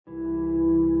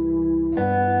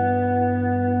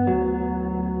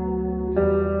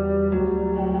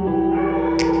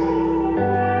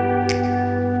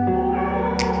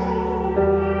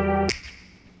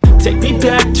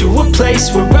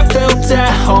place where I felt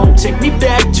at home. Take me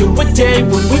back to a day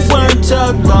when we weren't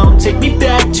alone. Take me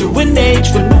back to an age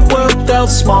when the world felt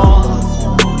small,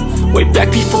 way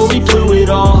back before we blew it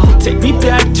all. Take me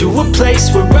back to a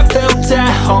place where I felt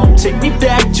at home. Take me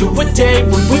back to a day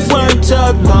when we weren't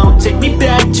alone. Take me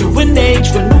back to an age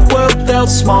when the world felt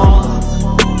small,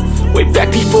 way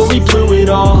back before we blew it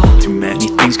all. Too many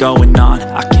things going on,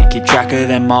 I can't keep track of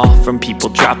them all. From people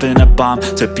dropping a bomb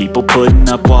to people putting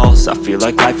up walls. I feel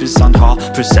like life is on hold,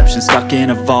 perception stuck in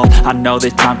a vault. I know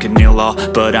that time can heal all,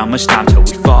 but how much time till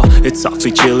we fall? It's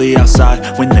awfully chilly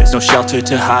outside when there's no shelter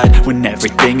to hide. When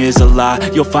everything is a lie,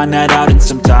 you'll find that out in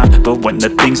some time. But when the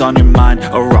things on your mind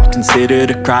are all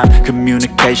considered a crime,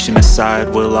 communication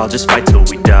aside, we'll all just fight till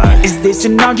we die. Is this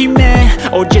an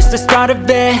argument or just the start of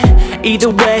it? Either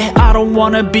way, I don't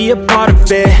wanna be a part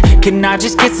of it. Can I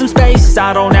just get some space?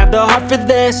 I don't have the heart for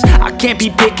this. I can't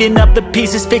be picking up the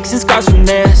pieces, fixing scars from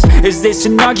this. Is this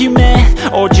an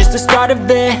argument or just the start of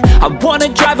it? I wanna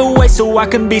drive away so I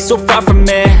can be so far from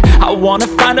it. I wanna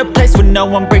find a place where no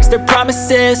one breaks their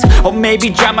promises, or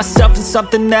maybe drown myself in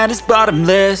something that is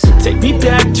bottomless. Take me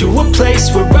back to a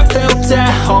place where I felt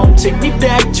at home. Take me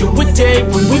back to a day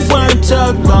when we weren't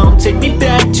alone. Take me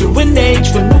back to an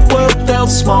age when the world felt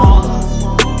small,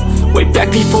 way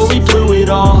back before we blew it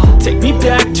all. Take me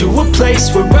back to a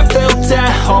place where I felt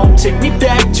at home. Take me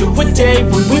back to a day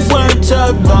when we weren't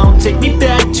alone. Take me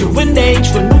back to an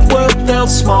age when the world felt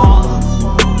small,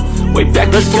 way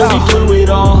back before we blew it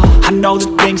all. I know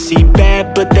that things seem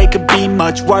bad, but they could be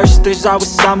much worse. There's always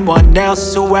someone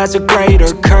else who has a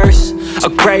greater curse, a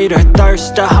greater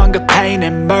thirst, a hunger, pain,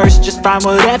 and mercy. Just find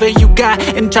whatever you got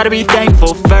and try to be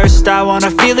thankful first. I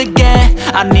wanna feel again,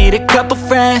 I need a couple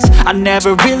friends. I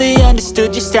never really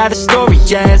understood just how the story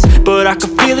ends, but I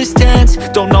can feel it's tense,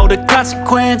 don't know the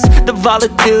consequence. The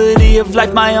volatility of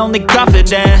life, my only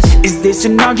confidence. Is this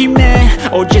an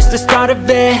argument or just the start of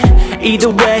it? Either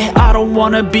way, I don't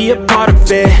wanna be a part of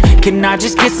it. Can I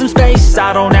just get some space?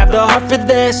 I don't have the heart for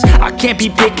this. I can't be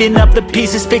picking up the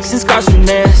pieces, fixing scars from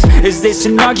this. Is this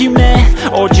an argument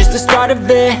or just the start of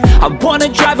it? I wanna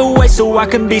drive away so I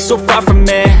can be so far from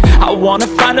it. I wanna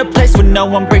find a place where no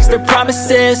one breaks their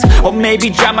promises, or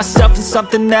maybe drown myself in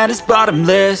something that is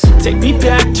bottomless. Take me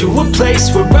back to a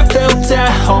place where I felt at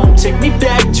home. Take me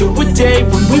back to a day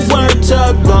when we weren't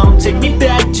alone. Take me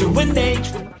back to an age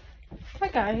when... Hi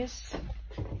guys,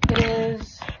 it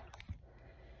is,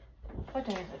 what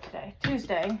day is it today?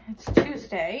 Tuesday. It's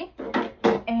Tuesday,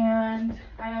 and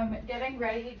I am getting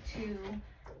ready to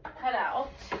head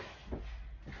out.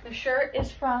 The shirt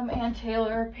is from Ann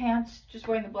Taylor, pants, just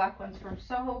wearing the black ones from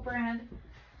Soho brand,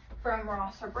 from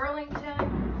Ross or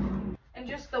Burlington, and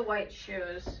just the white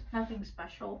shoes, nothing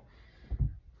special.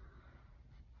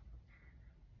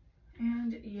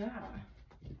 And yeah.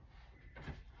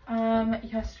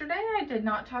 Yesterday I did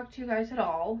not talk to you guys at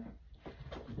all,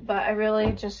 but I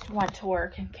really just went to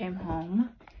work and came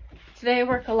home. Today I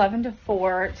work 11 to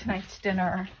 4. Tonight's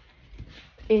dinner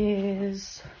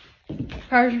is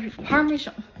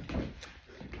Parmesan.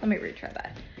 Let me retry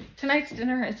that. Tonight's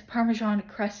dinner is Parmesan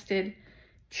crusted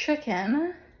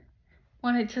chicken.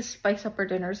 Wanted to spice up our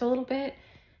dinners a little bit,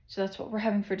 so that's what we're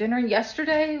having for dinner.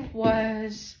 Yesterday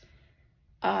was,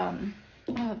 I'll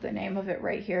have the name of it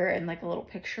right here in like a little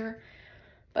picture,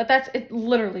 but that's it,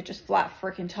 literally just flat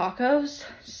freaking tacos.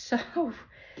 So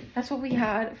that's what we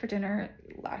had for dinner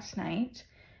last night.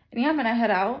 And yeah, I'm gonna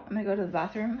head out. I'm gonna go to the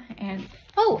bathroom, and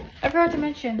oh, I forgot to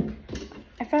mention,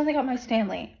 I finally got my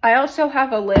Stanley. I also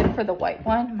have a lid for the white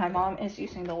one. My mom is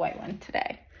using the white one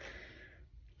today.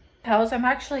 Pals, I'm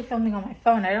actually filming on my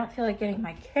phone. I don't feel like getting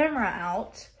my camera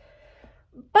out,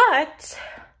 but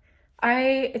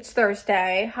it's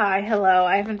Thursday. Hi, hello.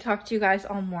 I haven't talked to you guys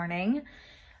all morning.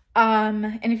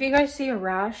 And if you guys see a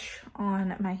rash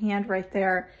on my hand right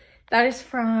there, that is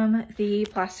from the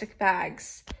plastic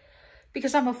bags.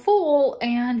 Because I'm a fool,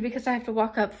 and because I have to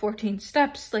walk up 14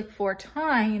 steps like 4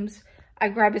 times, I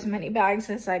grab as many bags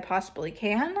as I possibly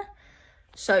can.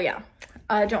 So yeah,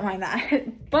 don't mind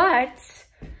that. But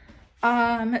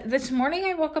this morning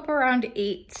I woke up around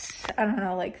 8, I don't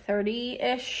know, like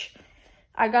 30-ish.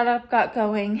 I got up, got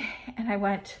going, and I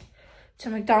went to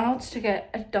McDonald's to get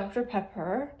a Dr.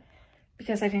 Pepper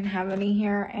because I didn't have any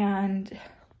here, and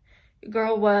the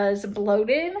girl was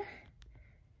bloated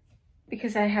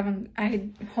because I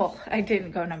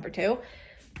didn't go number 2.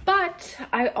 But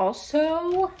I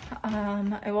also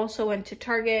went to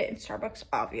Target and Starbucks,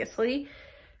 obviously.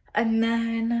 And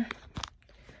then,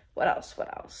 what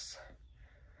else?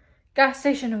 Gas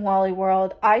station in Wally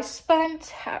World.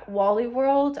 At Wally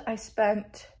World, I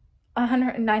spent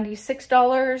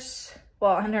 $196,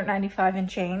 well, $195 and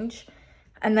change.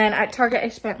 And then at Target, I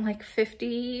spent like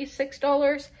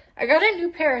 $56. I got a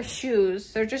new pair of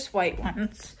shoes. They're just white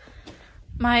ones.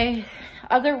 My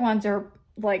other ones are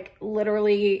like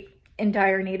literally in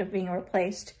dire need of being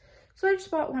replaced. So I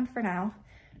just bought one for now.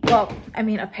 Well, I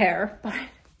mean a pair, but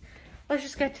let's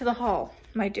just get to the haul,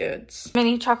 my dudes.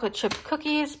 Mini chocolate chip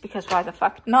cookies, because why the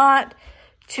fuck not?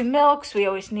 2 milks, we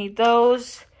always need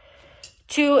those.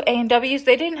 2 A&Ws.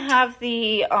 They didn't have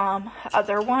the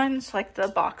other ones, like the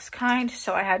box kind,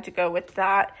 so I had to go with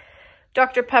that.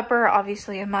 Dr. Pepper,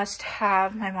 obviously a must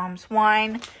have. My mom's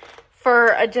wine.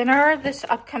 For a dinner this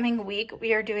upcoming week,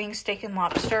 we are doing steak and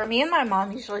lobster. Me and my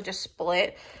mom usually just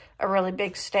split a really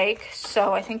big steak,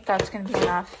 so I think that's gonna be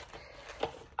enough.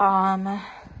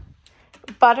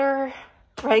 Butter,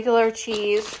 regular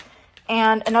cheese,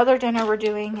 and another dinner we're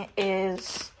doing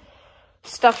is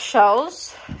stuffed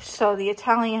shells. So the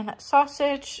Italian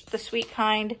sausage, the sweet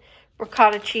kind,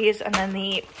 ricotta cheese, and then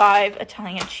the 5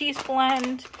 Italian cheese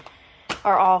blend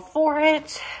are all for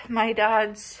it. My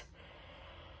dad's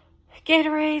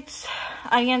Gatorades,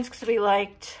 onions, because we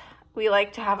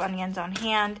like to have onions on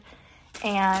hand,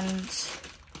 and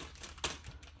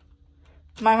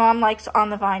my mom likes on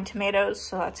the vine tomatoes,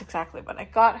 so that's exactly what I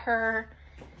got her.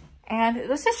 And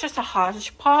this is just a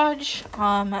hodgepodge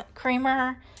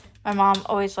creamer. My mom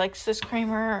always likes this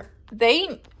creamer.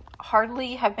 They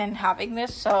hardly have been having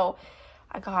this, so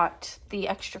I got the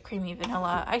extra creamy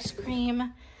vanilla ice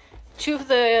cream, 2 of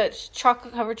the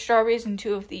chocolate covered strawberries, and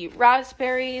 2 of the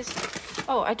raspberries.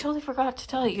 Oh, I totally forgot to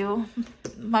tell you,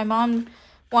 my mom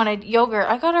wanted yogurt.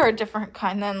 I got her a different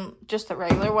kind than just the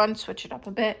regular one, switch it up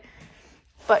a bit.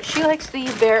 But she likes the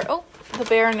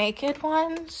bare naked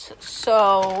ones.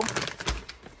 So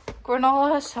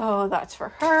granola, so that's for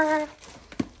her.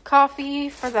 Coffee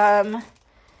for them.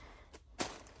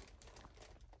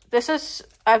 This is,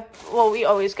 well, we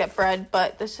always get bread,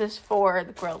 but this is for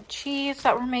the grilled cheese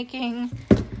that we're making.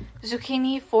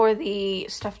 Zucchini for the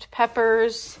stuffed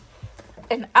peppers.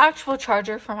 An actual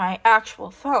charger for my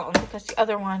actual phone, because the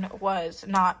other one was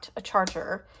not a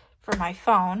charger for my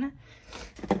phone.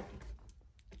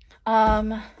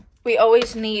 We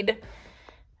always need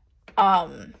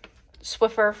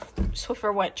Swiffer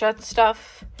wet jet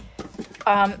stuff.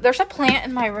 There's a plant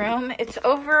in my room. It's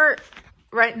over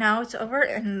right now. It's over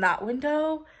in that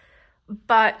window,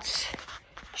 but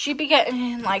she'd be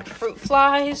getting like fruit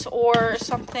flies or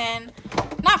something.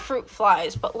 Not fruit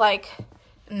flies, but like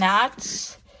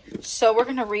gnats. So we're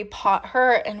gonna repot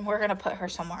her and we're gonna put her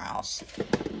somewhere else.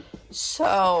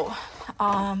 So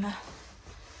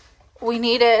we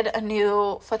needed a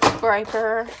new foot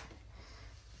scraper,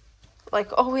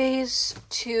 like always,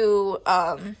 2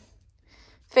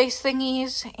 face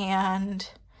thingies, and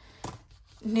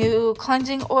new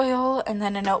cleansing oil, and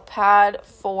then a notepad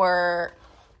for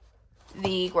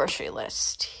the grocery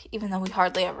list, even though we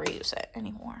hardly ever use it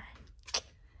anymore.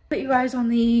 Put you guys on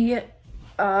the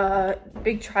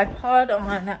big tripod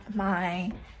on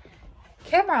my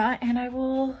camera, and I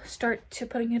will start to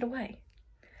putting it away.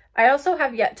 I also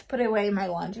have yet to put away my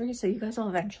laundry, so you guys will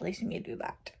eventually see me do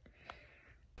that.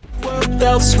 World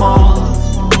felt small,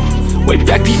 way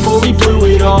back before we blew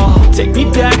it all. Take me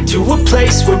back to a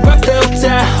place where I felt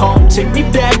at home. Take me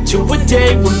back to a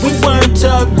day when we weren't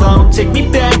alone. Take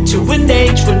me back to an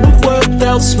age when the world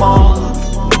felt small,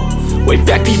 way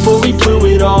back before we blew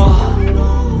it all.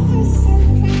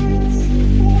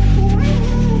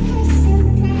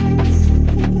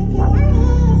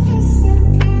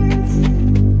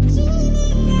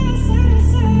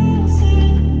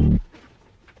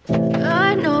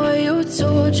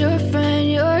 Told your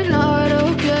friend you're not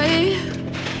okay.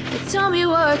 But tell me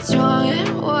what's wrong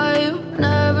and why you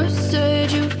never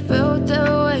said you felt that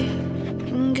way.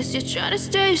 And guess you're trying to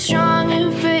stay strong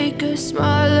and fake a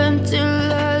smile until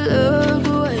I look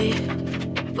away.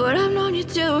 But I've known you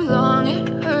too long, it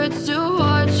hurts to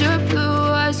watch your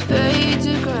blue eyes fade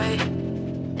to gray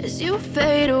as you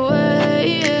fade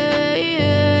away,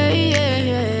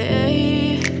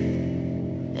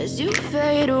 as you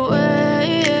fade away.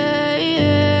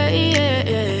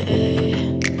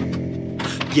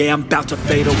 Yeah, I'm about to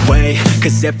fade away,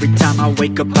 cause every time I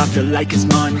wake up I feel like it's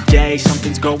Monday.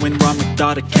 Something's going wrong with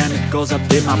all the chemicals up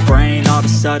in my brain. All of a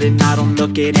sudden I don't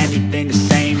look at anything the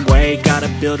same way. Got a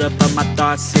buildup of my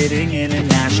thoughts sitting in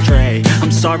an ashtray. I'm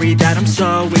sorry that I'm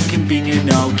so inconvenient,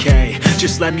 okay.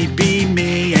 Just let me be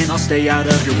me and I'll stay out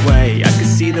of your way. I can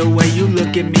see the way you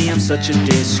look at me, I'm such a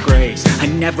disgrace. I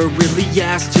never really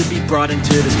asked to be brought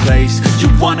into this place. You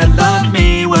wanna love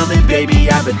me? Well then baby,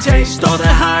 I have a taste. All the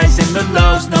highs and the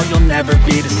lows, no, you'll never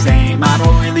be the same. I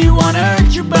don't really wanna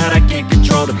hurt you, but I can't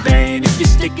control the pain. If you're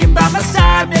sticking by my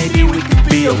side, maybe we could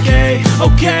be okay.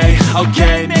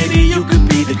 Okay, maybe you could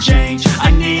be the change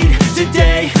I need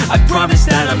today. I promise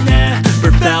that I've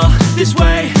never felt this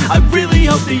way. I really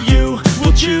hope that you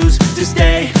will choose to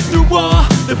stay through all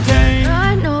the pain.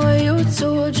 I know you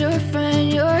told your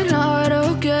friend you're not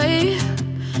okay,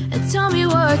 and tell me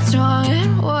what's wrong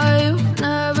and why you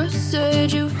never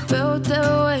said you felt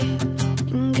that way.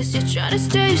 And guess you're trying to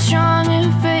stay strong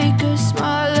and fake a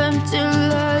smile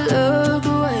until I look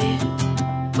away.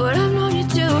 But I've known you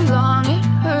too long, it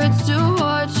hurts to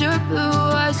watch your blue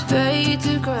eyes fade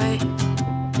to gray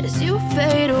as you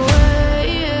fade away,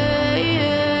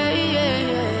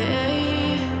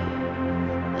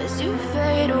 as you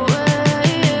fade away.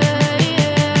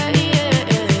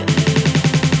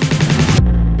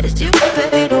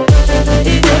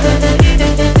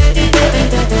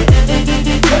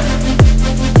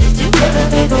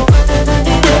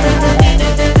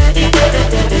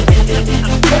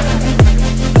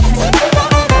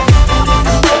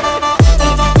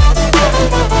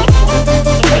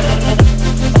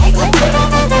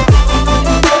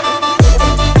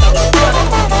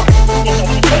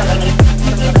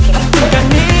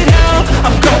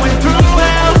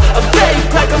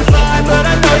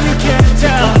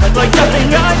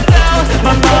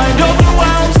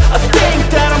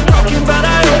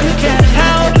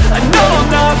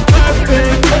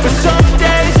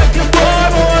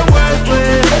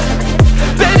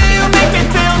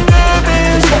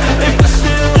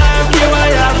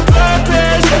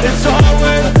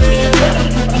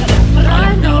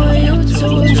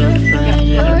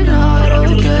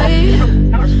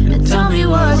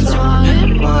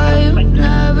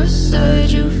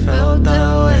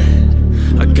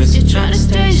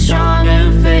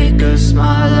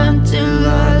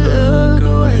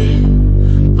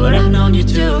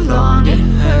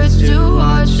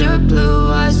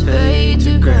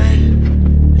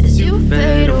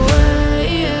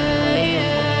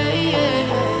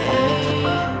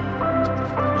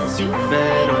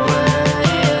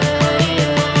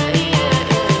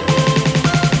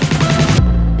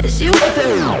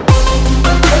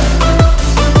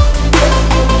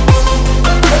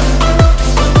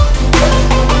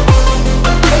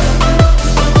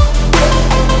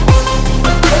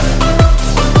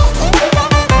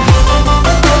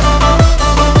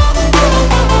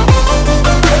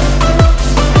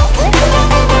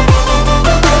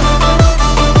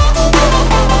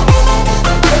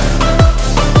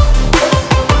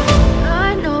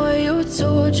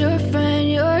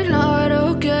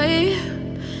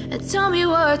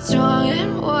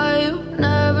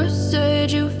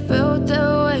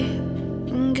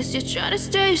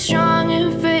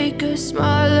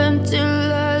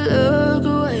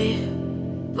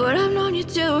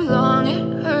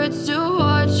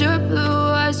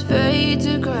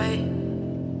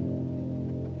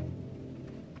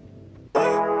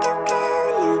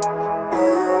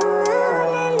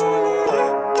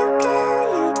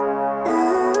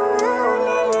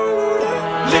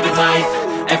 Living life,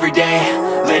 every day,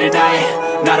 late at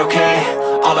night, not okay.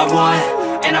 All I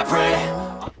want, and I pray.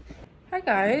 Hi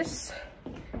guys,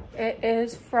 it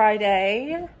is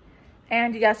Friday,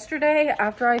 and yesterday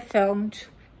after I filmed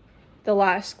the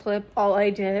last clip, all I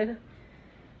did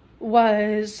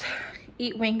was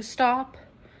eat Wingstop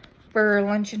for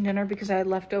lunch and dinner because I had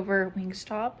leftover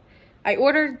Wingstop. I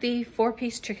ordered the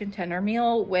 4-piece chicken tender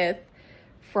meal with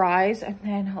fries and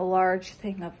then a large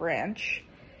thing of ranch.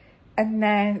 And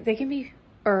then they gave me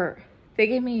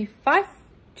 5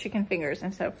 chicken fingers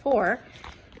instead of 4.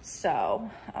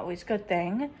 So, always a good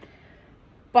thing.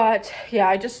 But, yeah,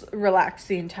 I just relaxed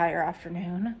the entire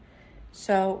afternoon.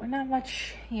 So, not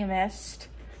much you missed.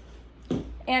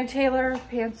 And Taylor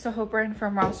pants to Hope Brand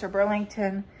from Ross or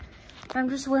Burlington. I'm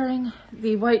just wearing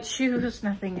the white shoes,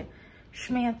 nothing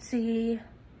schmancy.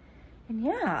 And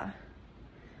yeah.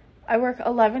 I work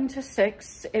 11 to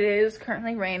 6. It is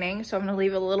currently raining, so I'm gonna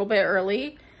leave a little bit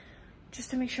early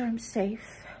just to make sure I'm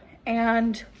safe.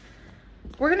 And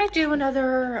we're gonna do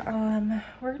another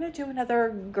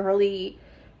girly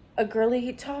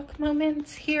talk moment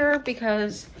here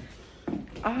because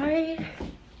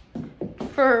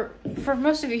for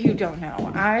most of you who don't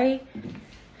know,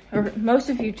 or most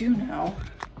of you do know,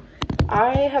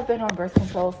 I have been on birth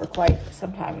control for quite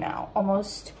some time now,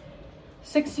 almost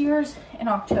 6 years in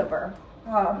October.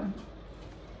 And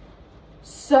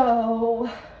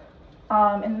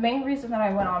the main reason that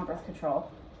I went on birth control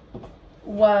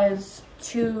was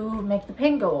to make the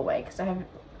pain go away because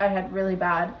I had really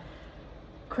bad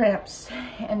cramps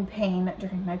and pain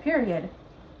during my period.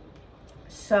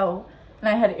 So, and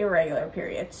I had irregular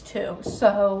periods too.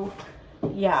 So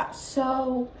yeah,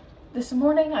 so this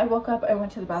morning I woke up, I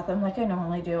went to the bathroom like I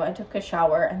normally do. I took a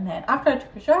shower, and then after I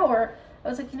took a shower, I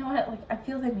was like, you know what, like I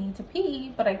feel the need to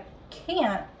pee, but I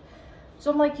can't.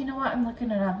 So I'm like, you know what, I'm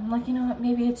looking it up. I'm like, you know what,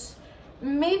 maybe it's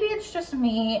just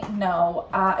me. No,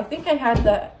 I think I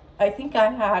had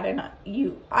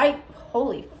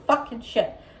holy fucking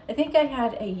shit. I think I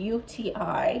had a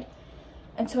UTI.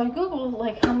 And so I Googled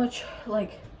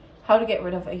like how to get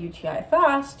rid of a UTI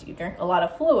fast. You drink a lot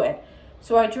of fluid.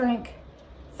 So I drank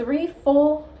 3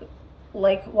 full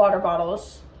like water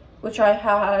bottles, which I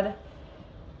had,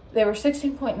 they were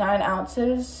 16.9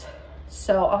 ounces.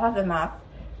 So I'll have the math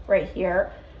right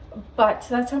here. But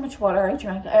that's how much water I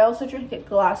drank. I also drank a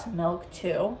glass of milk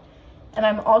too. And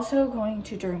I'm also going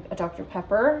to drink a Dr.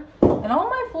 Pepper. And all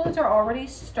my fluids are already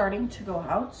starting to go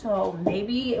out. So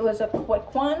maybe it was a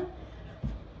quick one.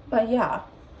 But yeah,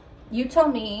 you guys tell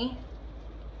me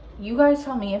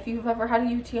if you've ever had a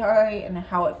UTI and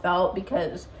how it felt,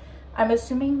 because I'm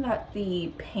assuming that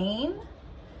the pain.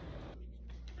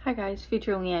 Hi guys,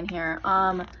 Future Leanne here.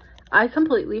 I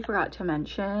completely forgot to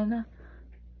mention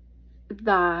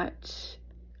that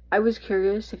I was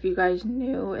curious if you guys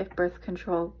knew if birth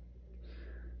control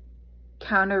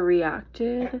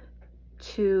counter-reacted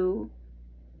to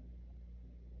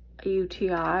a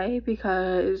UTI,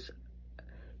 because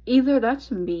either that's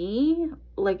me,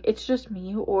 like it's just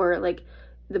me, or like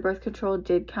the birth control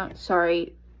did count.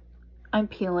 Sorry, I'm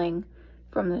peeling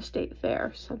from the state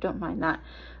fair, so don't mind that.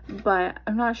 But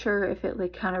I'm not sure if it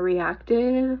like kind of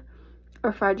reacted, or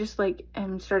if I just like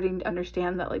am starting to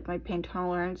understand that like my pain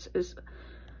tolerance is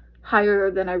higher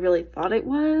than I really thought it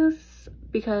was,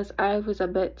 because I was a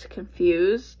bit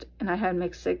confused and I had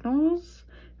mixed signals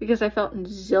because I felt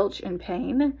zilch in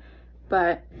pain,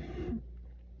 but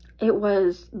it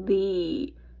was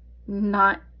the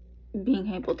not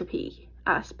being able to pee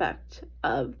aspect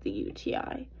of the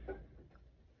UTI.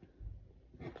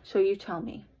 So you tell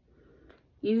me.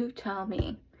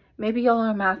 Maybe y'all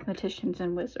are mathematicians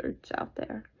and wizards out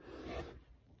there.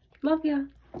 Love ya.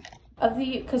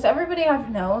 Because everybody I've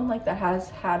known like that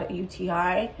has had a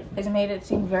UTI has made it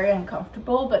seem very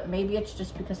uncomfortable, but maybe it's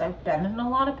just because I've been in a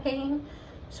lot of pain,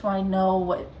 so I know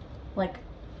what, like,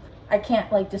 I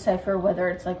can't like decipher whether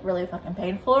it's like really fucking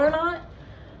painful or not.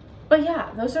 But yeah,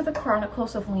 those are the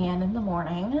chronicles of Leanne in the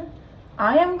morning.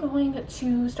 I am going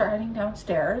to start heading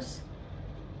downstairs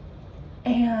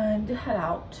and head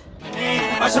out.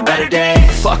 Are some better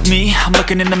days. Fuck me, I'm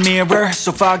looking in the mirror,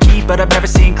 so foggy, but I've never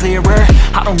seen clearer.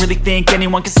 I don't really think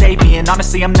anyone can save me, and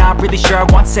honestly I'm not really sure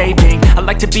I want saving. I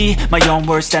like to be my own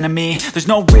worst enemy. There's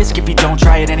no risk if you don't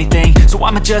try at anything, so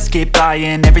I'ma just keep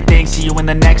buying everything. See you in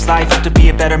the next life, have to be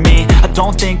a better me. I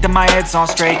don't think that my head's on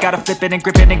straight, gotta flip it and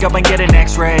grip it and go and get an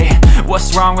x-ray.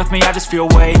 What's wrong with me? I just feel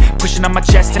weight pushing on my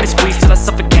chest and it squeezes till I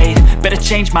suffocate. Better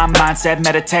change my mindset,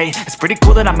 meditate. It's pretty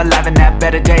cool that I'm alive and have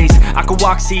better days. I could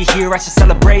walk, see, hear, I should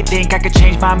celebrate. Think I could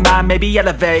change my mind, maybe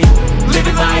elevate.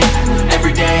 Living life,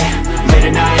 every day, late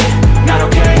at night, not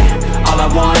okay. All I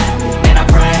want, and I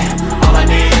pray, all I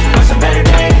need are some better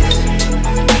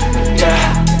days.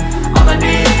 Yeah, all I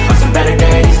need are some better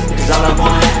days. Cause all I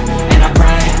want, and I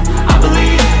pray, I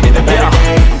believe in the better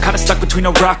days. I'm kinda stuck between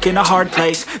a rock and a hard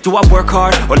place. Do I work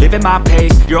hard or live at my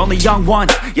pace? You're only young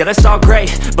once, yeah that's all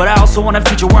great, but I also want a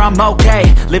future where I'm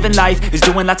okay. Living life is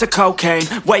doing lots of cocaine.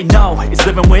 Wait no, it's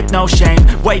living with no shame.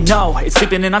 Wait no, it's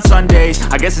sleeping in on Sundays.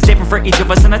 I guess it's different for each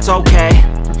of us and that's okay.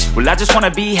 Well I just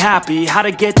wanna be happy, how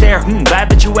to get there? Glad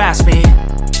that you asked me.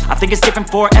 I think it's different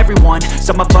for everyone.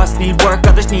 Some of us need work,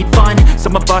 others need fun.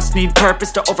 Some of us need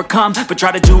purpose to overcome, but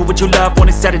try to do what you love when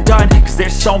it's said and done. Cause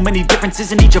there's so many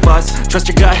differences in each of us. Trust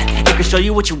your gut, it can show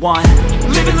you what you want.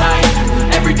 Living life,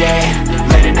 every day,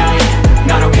 late at night,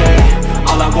 not okay.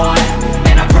 All I want,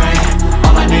 and I pray,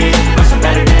 all I need are some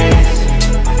better days.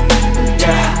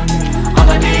 Yeah, all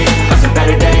I need are some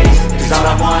better days. Cause all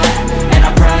I want, and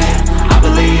I pray, I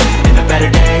believe in the better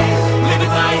days.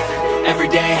 Living life, every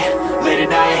day, late at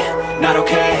night, not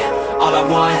okay. All I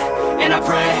want, and I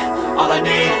pray, all I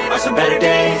need are some better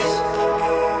days.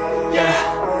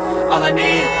 Yeah, all I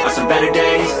need are some better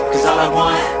days. Cause all I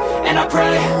want, and I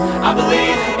pray, I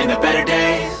believe in the better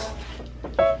days.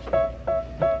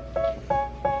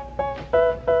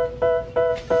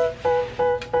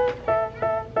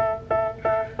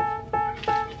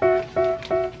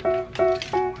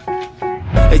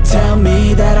 They tell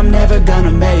me that I'm never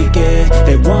gonna make it.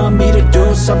 They want me to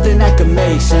do something that could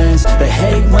make sense. They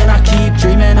hate when I keep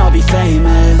dreaming I'll be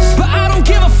famous, but I don't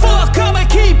give a fuck, I'ma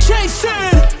keep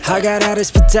chasing. I got all this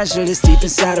potential that's deep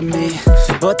inside of me,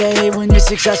 but they hate when you're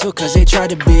successful cause they try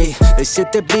to be. They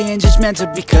sit there being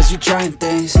judgmental because you're trying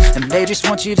things, and they just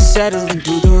want you to settle and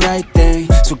do the right thing.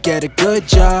 So get a good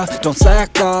job, don't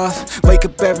slack off. Wake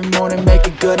up every morning, make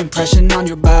a good impression on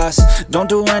your boss. Don't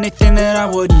do anything that I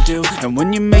wouldn't do, and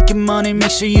when you're making money,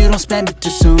 make sure you don't spend it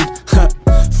too soon.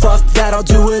 Fuck that, I'll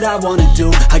do what I wanna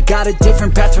do. I got a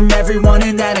different path from everyone,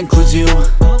 and that includes you.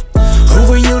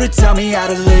 Who are you to tell me how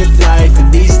to live life?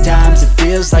 In these times it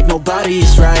feels like nobody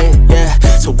is right, yeah.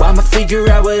 So I'ma figure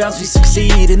out what else we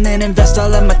succeed, and then invest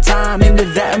all of my time into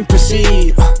that and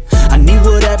proceed. I need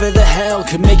whatever the hell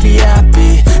could make me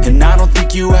happy, and I don't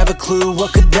think you have a clue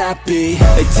what could that be.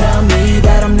 They tell me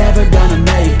that I'm never gonna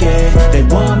make it. They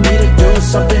want me to do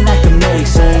something that can make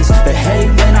sense. They hate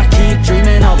when I keep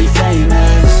dreaming I'll be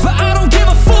famous, but I don't give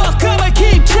a fuck, I'ma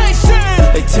keep chasing.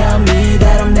 They tell me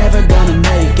that I'm never gonna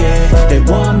make it. They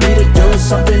want me to do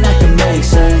something that can make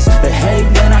sense. They hate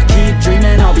when I keep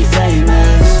dreaming I'll be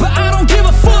famous, but I don't give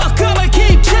a fuck, I'ma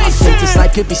keep chasing. I think this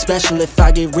life could be special if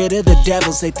I get rid of the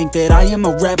devils. They think that I am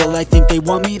a rebel, I think they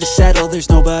want me to settle. There's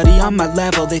nobody on my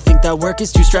level. They think that work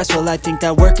is too stressful, I think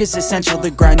that work is essential.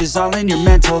 The grind is all in your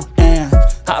mental, and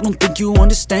I don't think you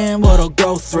understand what I'll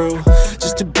go through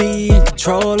just to be in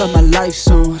control of my life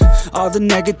soon. All the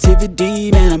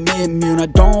negativity, man, I'm immune. I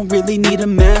don't really need a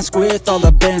mask with all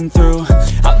I've been through.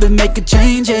 I've been making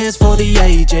changes for the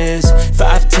ages.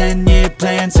 5-10 year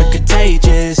plans are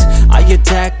contagious. I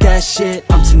attack that shit,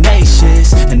 I'm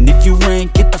tenacious. And if you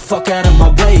ain't, get the fuck out of my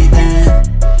way then.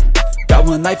 Got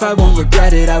one life, I won't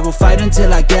regret it. I will fight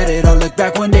until I get it. I'll look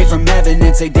back one day from heaven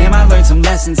and say, damn, I learned some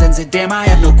lessons. And say, damn, I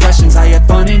have no questions. I had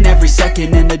fun in every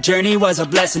second, and the journey was a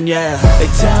blessing, yeah. They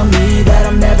tell me that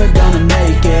I'm never gonna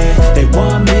make it. They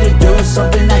want me to do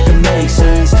something that can make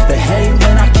sense. They hate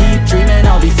when I keep dreaming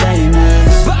I'll be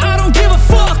famous, but I don't give a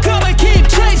fuck, I'ma keep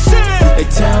chasing. They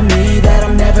tell me that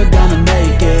I'm never gonna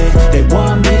make it. They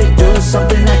want me to do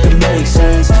something that can make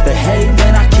sense. They hate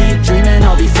when I keep dreaming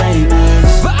I'll be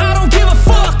famous, but I don't give a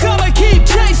fuck, I'ma keep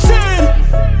chasing.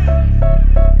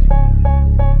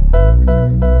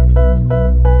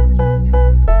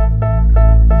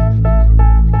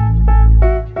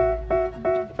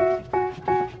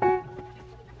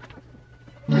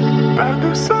 Pas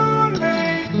de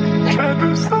soleil, pas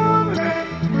de soleil,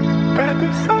 pas de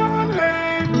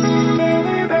soleil,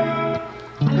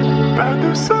 pas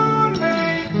de soleil.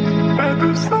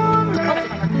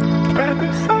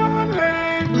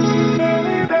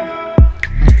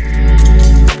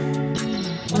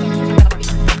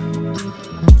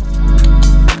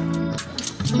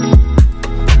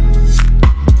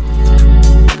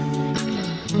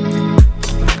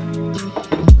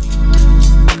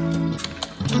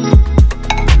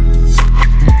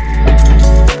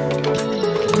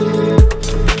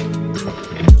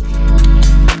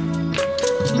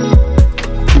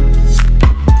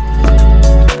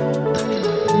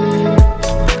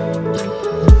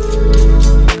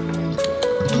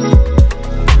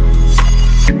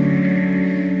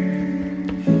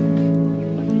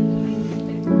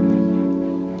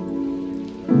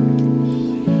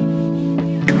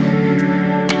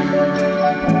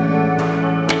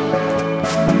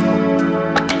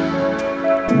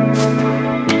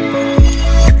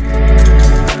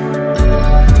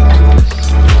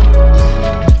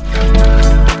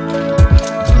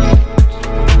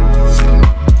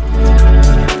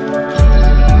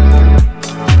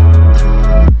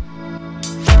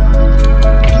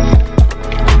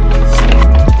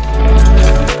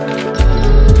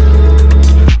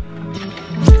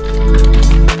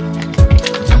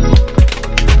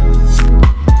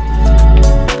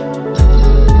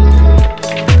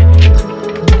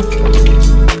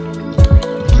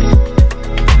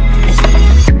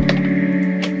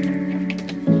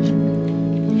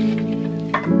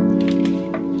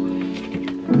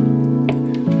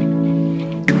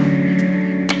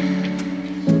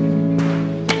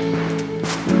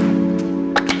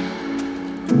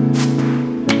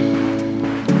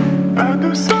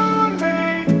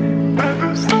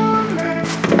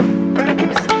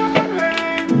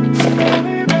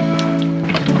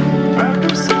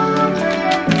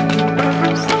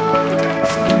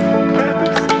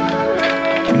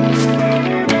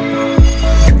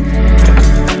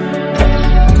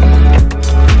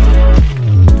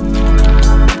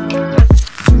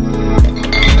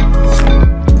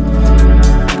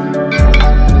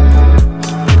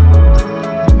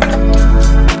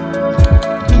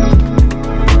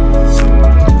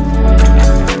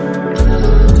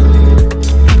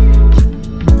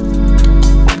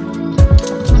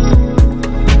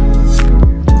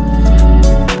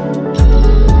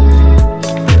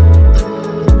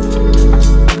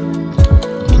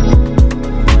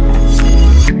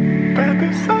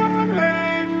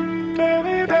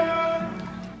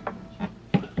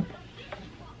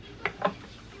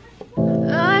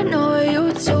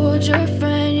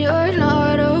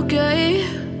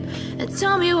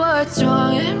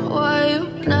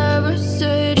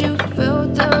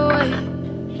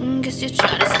 Guess you're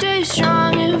trying to stay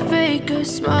strong and fake a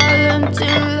smile until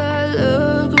I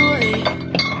look away.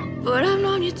 But I've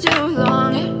known you too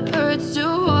long, it hurts to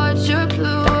watch your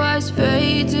blue eyes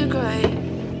fade to gray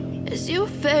as you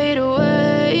fade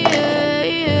away,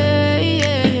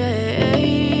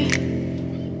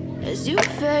 as you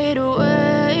fade away.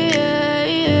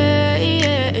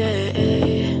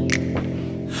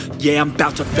 Yeah, I'm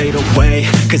about to fade away,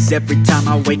 cause every time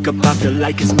I wake up I feel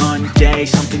like it's Monday.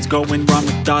 Something's going wrong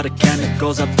with all the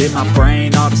chemicals up in my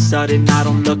brain. All of a sudden I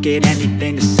don't look at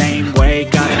anything the same way.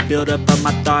 Got a buildup of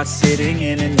my thoughts sitting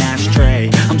in an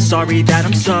ashtray. I'm sorry that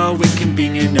I'm so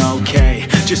inconvenient, okay.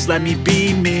 Just let me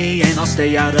be me and I'll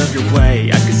stay out of your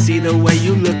way. I can see the way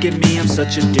you look at me, I'm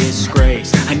such a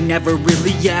disgrace. I never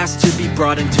really asked to be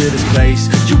brought into this place.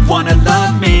 You wanna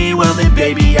love me? Well then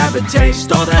baby I have a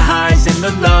taste. All the highs and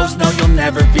the lows, no you'll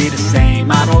never be the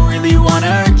same. I don't really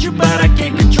wanna hurt you but I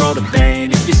can't control the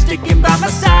pain. If you're sticking by my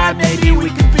side maybe we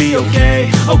could be okay.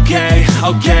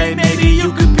 Okay, maybe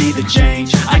you could be the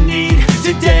change I need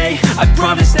today. I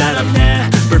promise that I've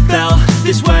never felt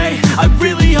this way. I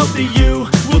really hope that you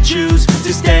will choose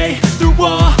to stay through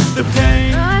all the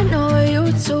pain. I know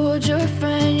you told your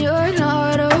friend you're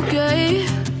not okay,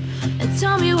 and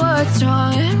tell me what's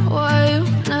wrong and why you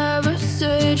never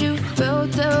said you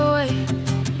felt that way.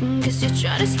 Guess you're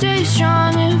trying to stay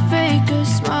strong and fake a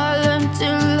smile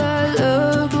until I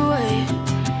look away.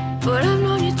 But I've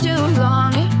known you too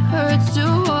long, it hurts to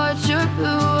watch your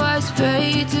blue eyes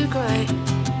fade to gray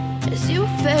as you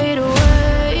fade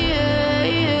away,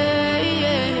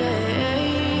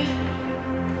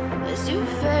 as you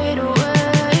fade away,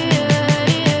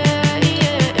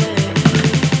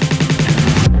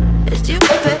 as you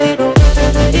fade away.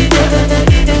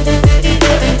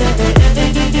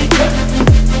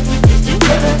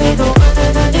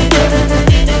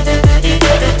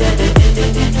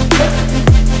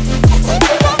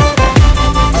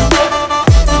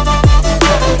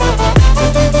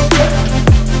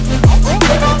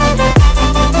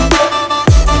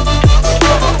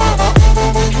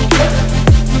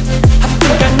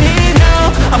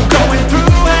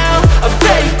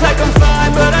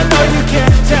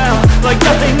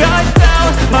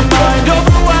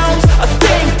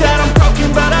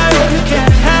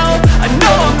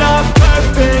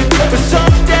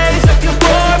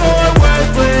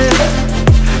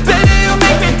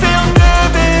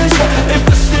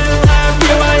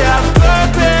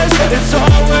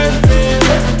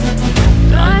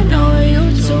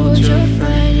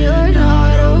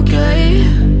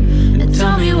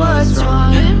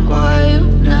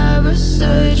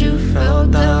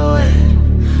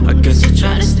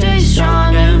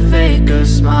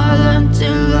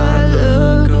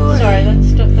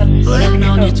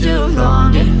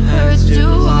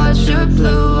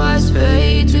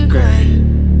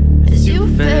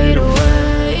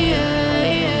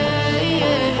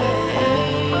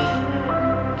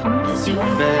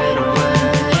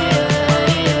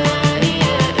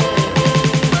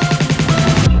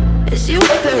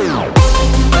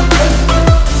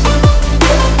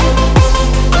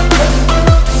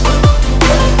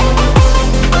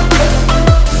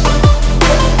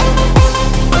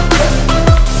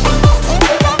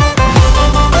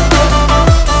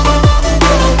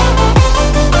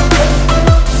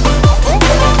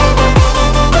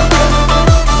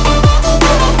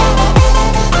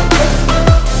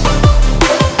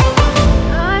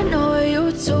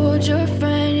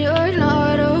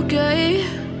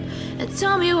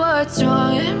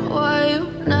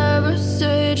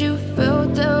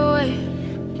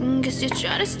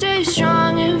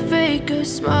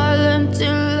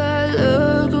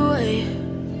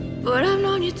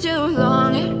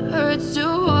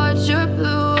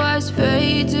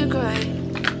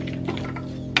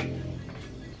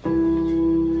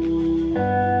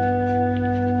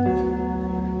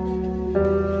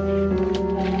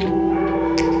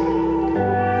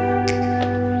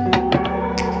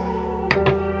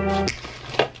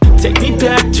 Take me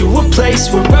back to a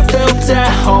place where I felt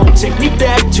at home. Take me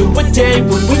back to a day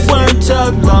when we weren't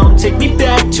alone. Take me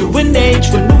back to an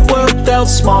age when the world felt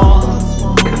small.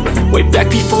 Way back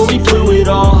before we blew it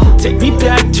all. Take me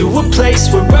back to a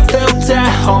place where I felt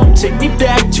at home. Take me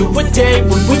back to a day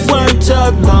when we weren't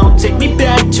alone. Take me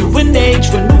back to an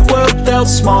age when the world felt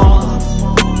small.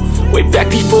 Way back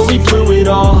before we blew it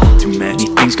all. Too many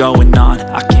things going on,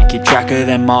 I can't keep track of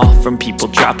them all. From people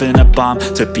dropping a bomb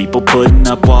to people putting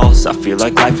up walls. I feel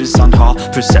like life is on hold,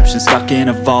 perception stuck in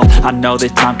a vault. I know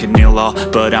that time can heal all,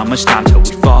 but how much time till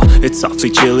we fall? It's awfully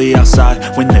chilly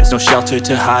outside when there's no shelter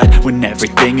to hide. When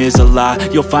everything is a lie,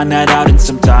 you'll find that out in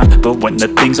some time. But when the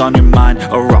things on your mind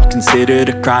are all considered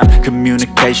a crime,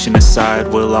 communication aside,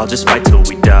 we'll all just fight till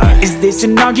we die. Is this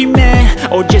an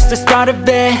argument or just the start of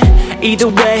it? Either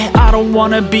way, I don't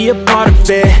wanna be a part of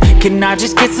it. Can I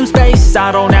just get some space?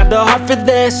 I don't have the heart for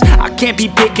this. I can't be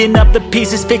picking up the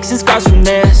pieces, fixing scars from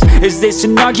this. Is this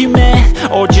an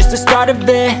argument or just the start of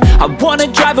it? I wanna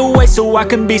drive away so I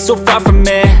can be so far from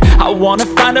it. I wanna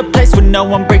find a place where no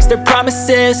one breaks their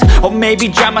promises, or maybe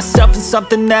drown myself in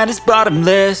something that is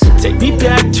bottomless. Take me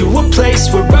back to a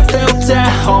place where I felt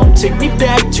at home. Take me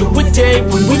back to a day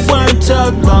when we weren't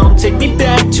alone. Take me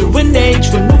back to an age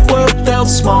when the world felt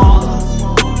small,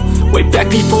 way back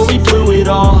before we blew it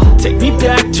all. Take me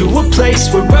back to a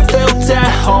place where I felt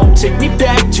at home. Take me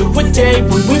back to a day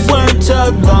when we weren't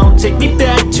alone. Take me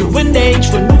back to an age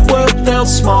when the world felt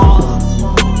small,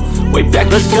 way back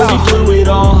before we blew it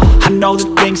all. I know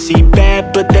that things seem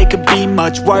bad, but they could be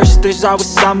much worse. There's always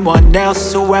someone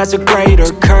else who has a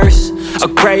greater curse, a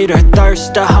greater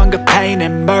thirst, a hunger, pain,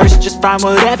 and mercy. Just find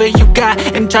whatever you got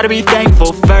and try to be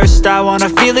thankful first. I wanna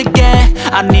feel again,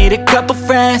 I need a couple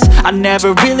friends. I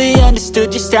never really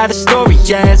understood just how the story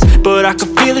ends, but I can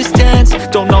feel it's tense,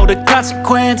 don't know the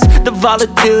consequence. The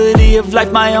volatility of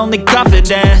life, my only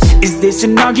confidence. Is this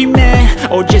an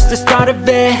argument or just the start of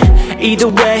it? Either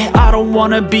way, I don't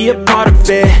wanna be a part of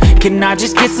it. Can I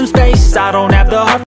just get some space? I don't have the heart